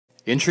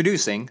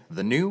Introducing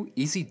the new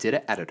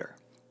easyDITA editor,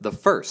 the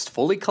first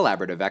fully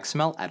collaborative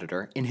XML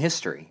editor in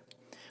history.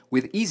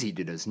 With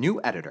easyDITA's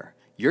new editor,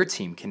 your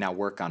team can now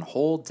work on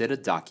whole DITA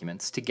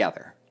documents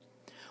together.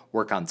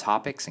 Work on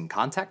topics in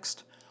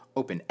context,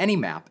 open any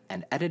map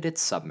and edit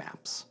its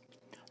submaps.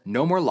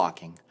 No more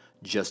locking,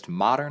 just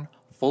modern,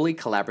 fully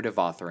collaborative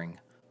authoring,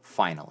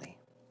 finally.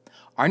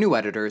 Our new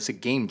editor is a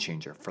game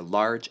changer for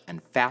large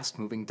and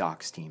fast-moving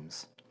docs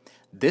teams.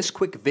 This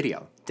quick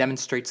video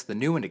demonstrates the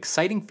new and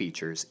exciting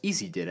features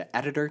easyDITA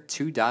Editor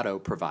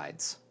 2.0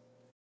 provides.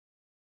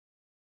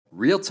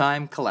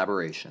 Real-time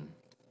collaboration.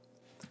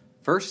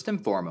 First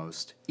and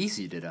foremost,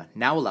 easyDITA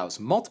now allows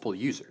multiple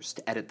users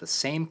to edit the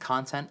same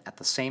content at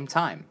the same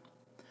time.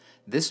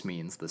 This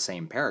means the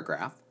same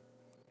paragraph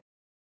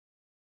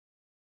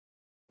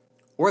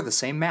or the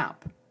same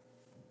map.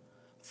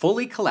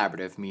 Fully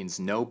collaborative means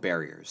no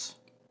barriers.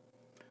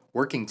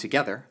 Working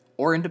together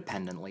or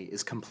independently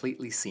is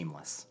completely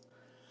seamless.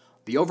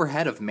 The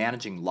overhead of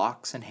managing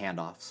locks and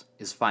handoffs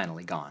is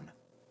finally gone.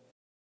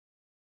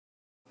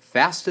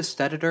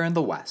 Fastest editor in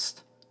the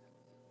West,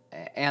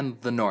 and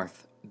the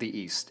North, the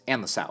East,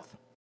 and the South.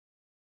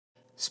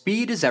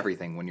 Speed is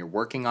everything when you're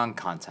working on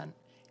content,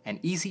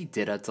 and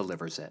easyDITA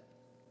delivers it.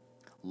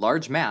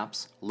 Large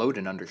maps load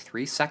in under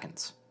 3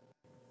 seconds.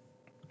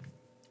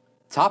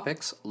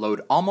 Topics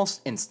load almost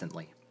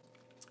instantly.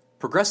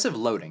 Progressive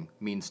loading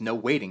means no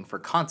waiting for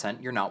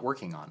content you're not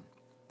working on.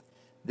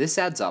 This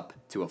adds up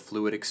to a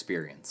fluid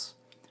experience.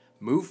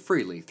 Move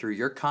freely through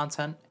your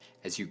content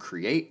as you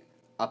create,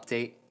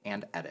 update,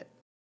 and edit.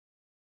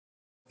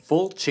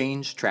 Full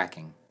change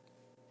tracking.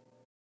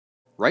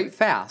 Write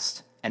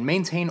fast and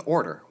maintain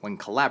order when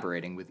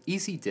collaborating with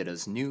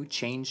easyDITA's new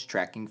change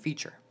tracking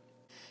feature.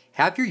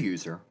 Have your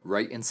user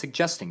write in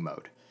suggesting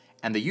mode,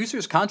 and the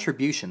user's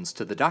contributions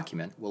to the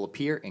document will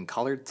appear in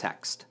colored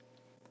text.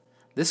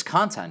 This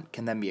content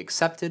can then be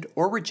accepted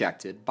or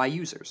rejected by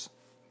users.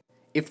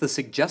 If the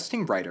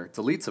suggesting writer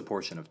deletes a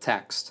portion of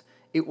text,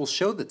 it will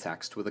show the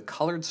text with a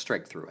colored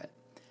strike through it.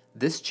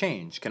 This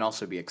change can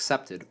also be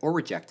accepted or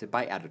rejected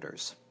by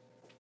editors.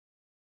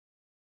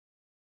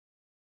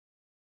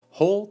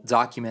 Whole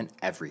document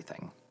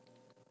everything.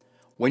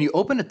 When you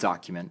open a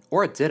document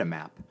or a DITA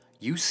map,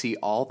 you see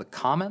all the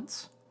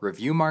comments,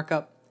 review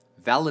markup,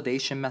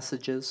 validation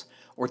messages,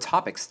 or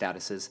topic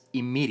statuses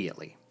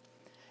immediately.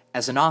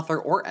 As an author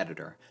or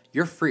editor,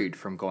 you're freed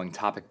from going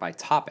topic by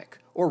topic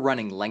or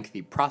running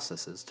lengthy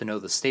processes to know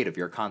the state of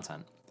your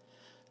content.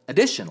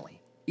 Additionally,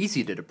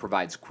 easyDITA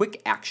provides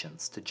quick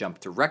actions to jump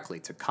directly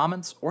to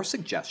comments or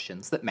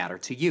suggestions that matter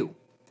to you.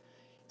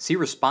 See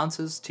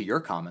responses to your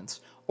comments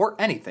or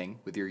anything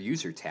with your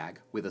user tag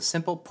with a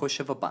simple push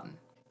of a button.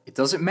 It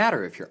doesn't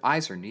matter if your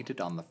eyes are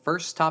needed on the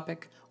first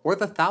topic or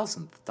the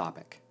 1000th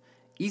topic.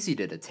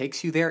 easyDITA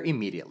takes you there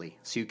immediately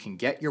so you can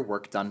get your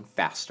work done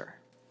faster.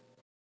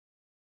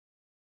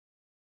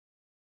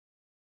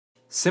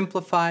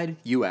 Simplified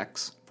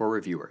UX for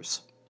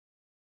reviewers.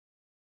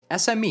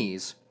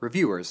 SMEs,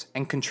 reviewers,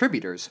 and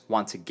contributors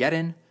want to get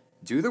in,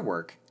 do the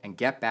work, and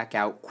get back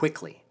out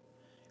quickly.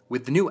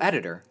 With the new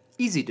editor,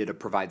 easyDITA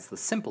provides the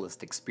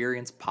simplest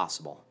experience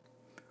possible.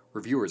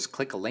 Reviewers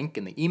click a link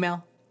in the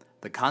email,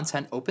 the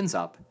content opens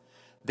up,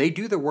 they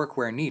do the work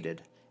where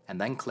needed,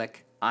 and then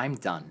click I'm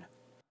done.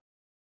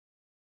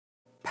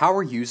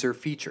 Power user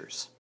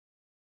features.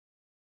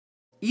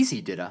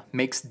 easyDITA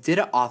makes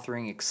DITA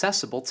authoring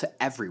accessible to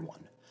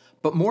everyone,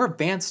 but more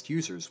advanced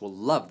users will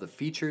love the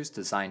features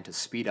designed to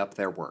speed up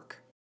their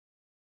work.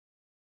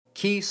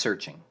 Key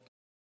searching.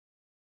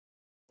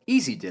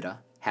 easyDITA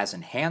has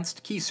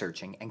enhanced key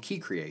searching and key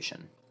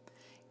creation.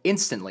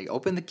 Instantly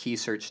open the key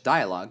search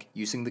dialog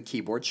using the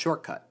keyboard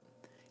shortcut.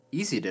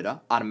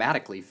 easyDITA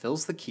automatically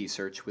fills the key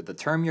search with the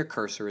term your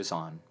cursor is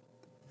on.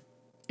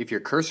 If your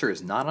cursor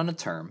is not on a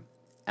term,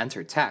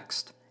 enter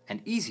text,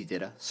 and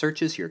easyDITA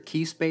searches your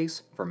key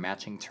space for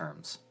matching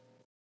terms.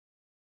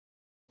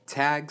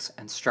 Tags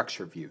and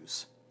structure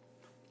views.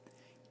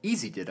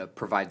 easyDITA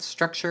provides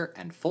structure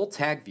and full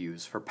tag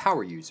views for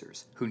power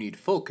users who need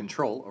full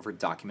control over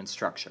document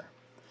structure.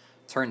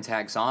 Turn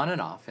tags on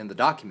and off in the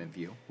document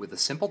view with a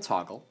simple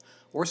toggle,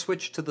 or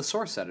switch to the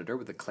source editor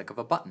with a click of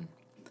a button.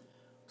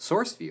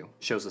 Source view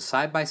shows a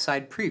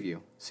side-by-side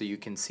preview so you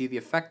can see the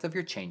effect of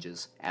your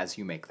changes as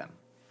you make them.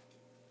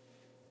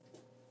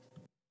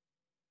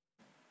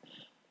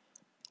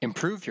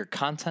 Improve your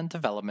content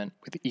development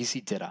with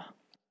easyDITA,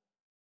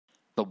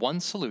 the one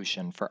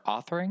solution for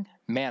authoring,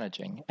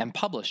 managing, and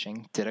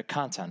publishing DITA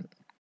content.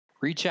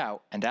 Reach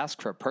out and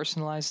ask for a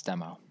personalized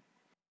demo.